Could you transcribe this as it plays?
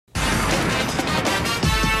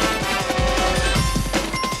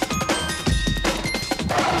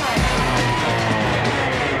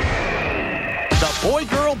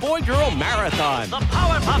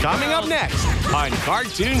Coming up next on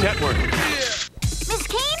Cartoon Network. Miss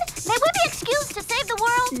Kane, may we be excused to save the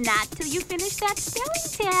world? Not till you finish that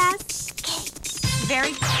spelling test. Okay.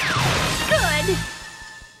 Very good.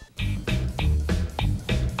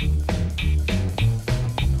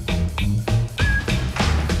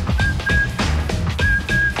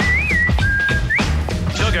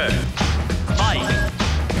 Sugar, spice,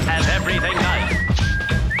 and everything nice.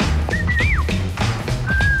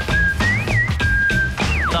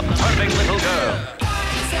 The perfect little girl.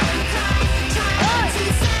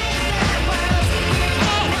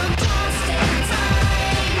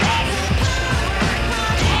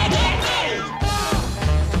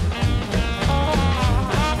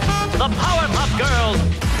 The Powerpuff Girls.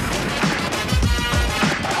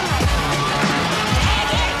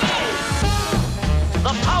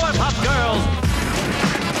 The Powerpuff Girls.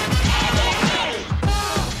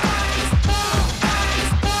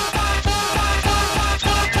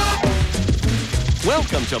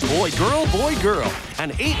 Welcome to Boy, Girl,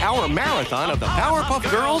 an 8-hour marathon of the Powerpuff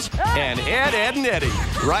Girls and Ed, Edd n Eddy,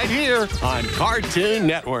 right here on Cartoon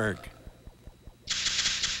Network.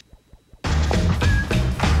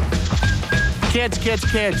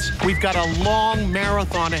 Kids, we've got a long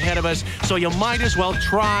marathon ahead of us, so you might as well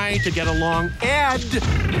try to get along. Ed,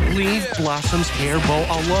 leave Blossom's hair bow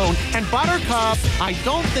alone. And Buttercup, I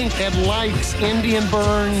don't think Ed likes Indian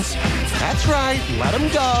burns. That's right, let him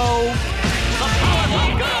go. The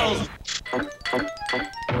Powerpuff Girls.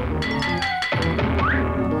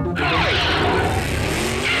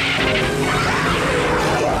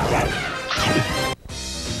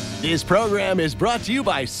 This program is brought to you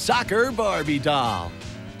by Soccer Barbie Doll.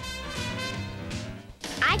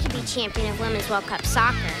 I can be champion of Women's World Cup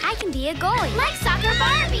soccer. I can be a goalie. Like Soccer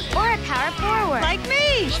Barbie. Or a power forward. Like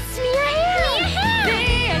me. It's Mia.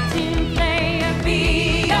 Be a team player,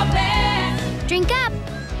 be your best. Drink up.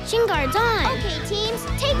 Shin guards on. Okay, teams,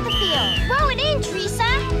 take the field. Roll it in, Teresa.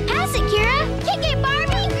 Pass it, Kira. Kick it,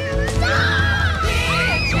 Barbie. Stop! Be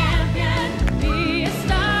a champion, be a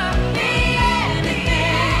star, be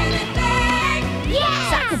anything. Yeah!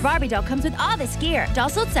 Soccer Barbie doll comes with all this gear. Doll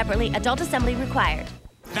sold separately, adult assembly required.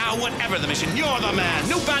 Now, whatever the mission, you're the man.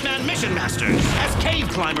 New Batman Mission Master. As Cave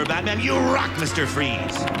Climber Batman, you rock, Mr.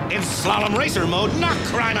 Freeze. In Slalom Racer mode, knock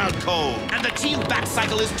crime out cold. And the Team Bat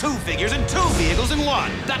Cycle is 2 figures and 2 vehicles in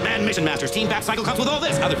 1. Batman Mission Master's Team Bat Cycle comes with all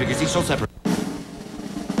this. Other figures each sold separate.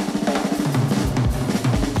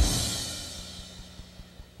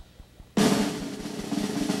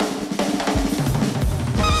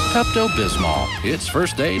 Pepto-Bismol. It's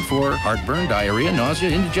first aid for heartburn, diarrhea, nausea,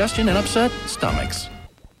 indigestion, and upset stomachs.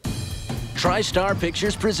 TriStar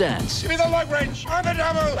Pictures presents Give me the lug wrench. I'm a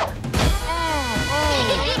double.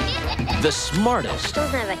 the smartest, Don't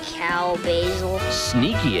have a cow, Basil.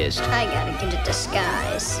 sneakiest, I gotta get a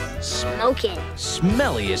disguise. Smoking.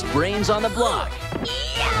 smelliest brains on the block.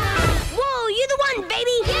 Whoa, you're the one,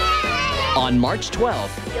 baby! Yeah! On March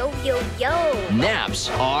 12th, Yo, yo, yo. naps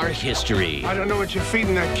are history. I don't know what you're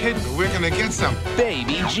feeding that kid, but we're gonna get some.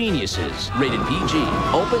 Baby Geniuses. Rated PG.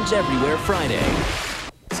 Opens everywhere Friday.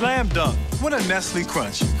 Slam dunk. What a Nestle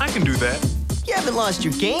Crunch. I can do that. You haven't lost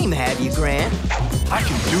your game, have you, Grant? I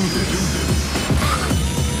can do this.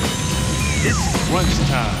 It's crunch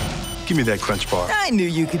time. Give me that crunch bar. I knew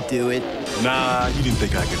you could do it. Nah, you didn't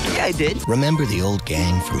think I could do it. Yeah, I did. Remember the old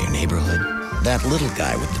gang from your neighborhood? That little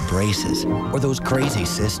guy with the braces? Or those crazy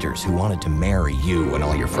sisters who wanted to marry you and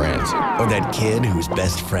all your friends? Or that kid whose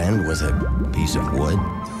best friend was a piece of wood?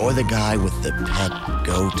 Or the guy with the pet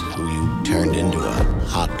goat who you turned into a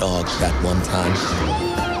hot dog that one time?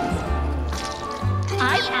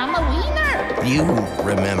 I am a wiener. You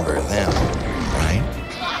remember them, right?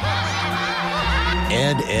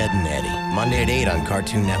 Ed, Edd n Eddy, Monday at 8 on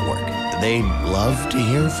Cartoon Network. They'd love to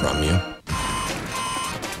hear from you.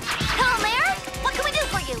 Hello, Mayor. What can we do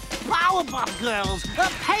for you? Powerpuff Girls, the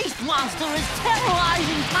paste monster is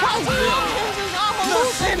terrorizing Townsville. The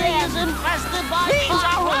city is infested by thieves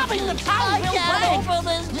are robbing the Townsville bank. Over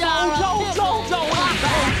this Joe,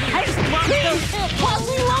 paste monster.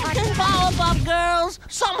 Fuzzy Lumpkin, Powerpuff Girls.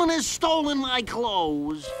 Someone has stolen my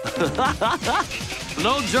clothes.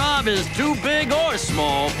 No job is too big or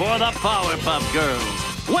small for the Powerpuff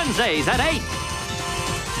Girls. Wednesdays at 8.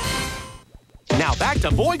 Now back to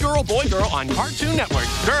Boy, Girl on Cartoon Network.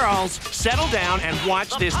 Girls, settle down and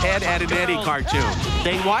watch this Ed, Edd n Eddy cartoon.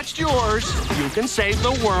 They watched yours. You can save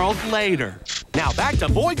the world later. Now back to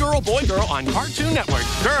Boy, Girl on Cartoon Network.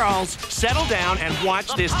 Girls, settle down and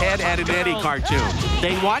watch this Ed, Edd n Eddy cartoon.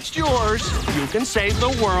 They watched yours. You can save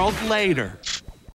the world later.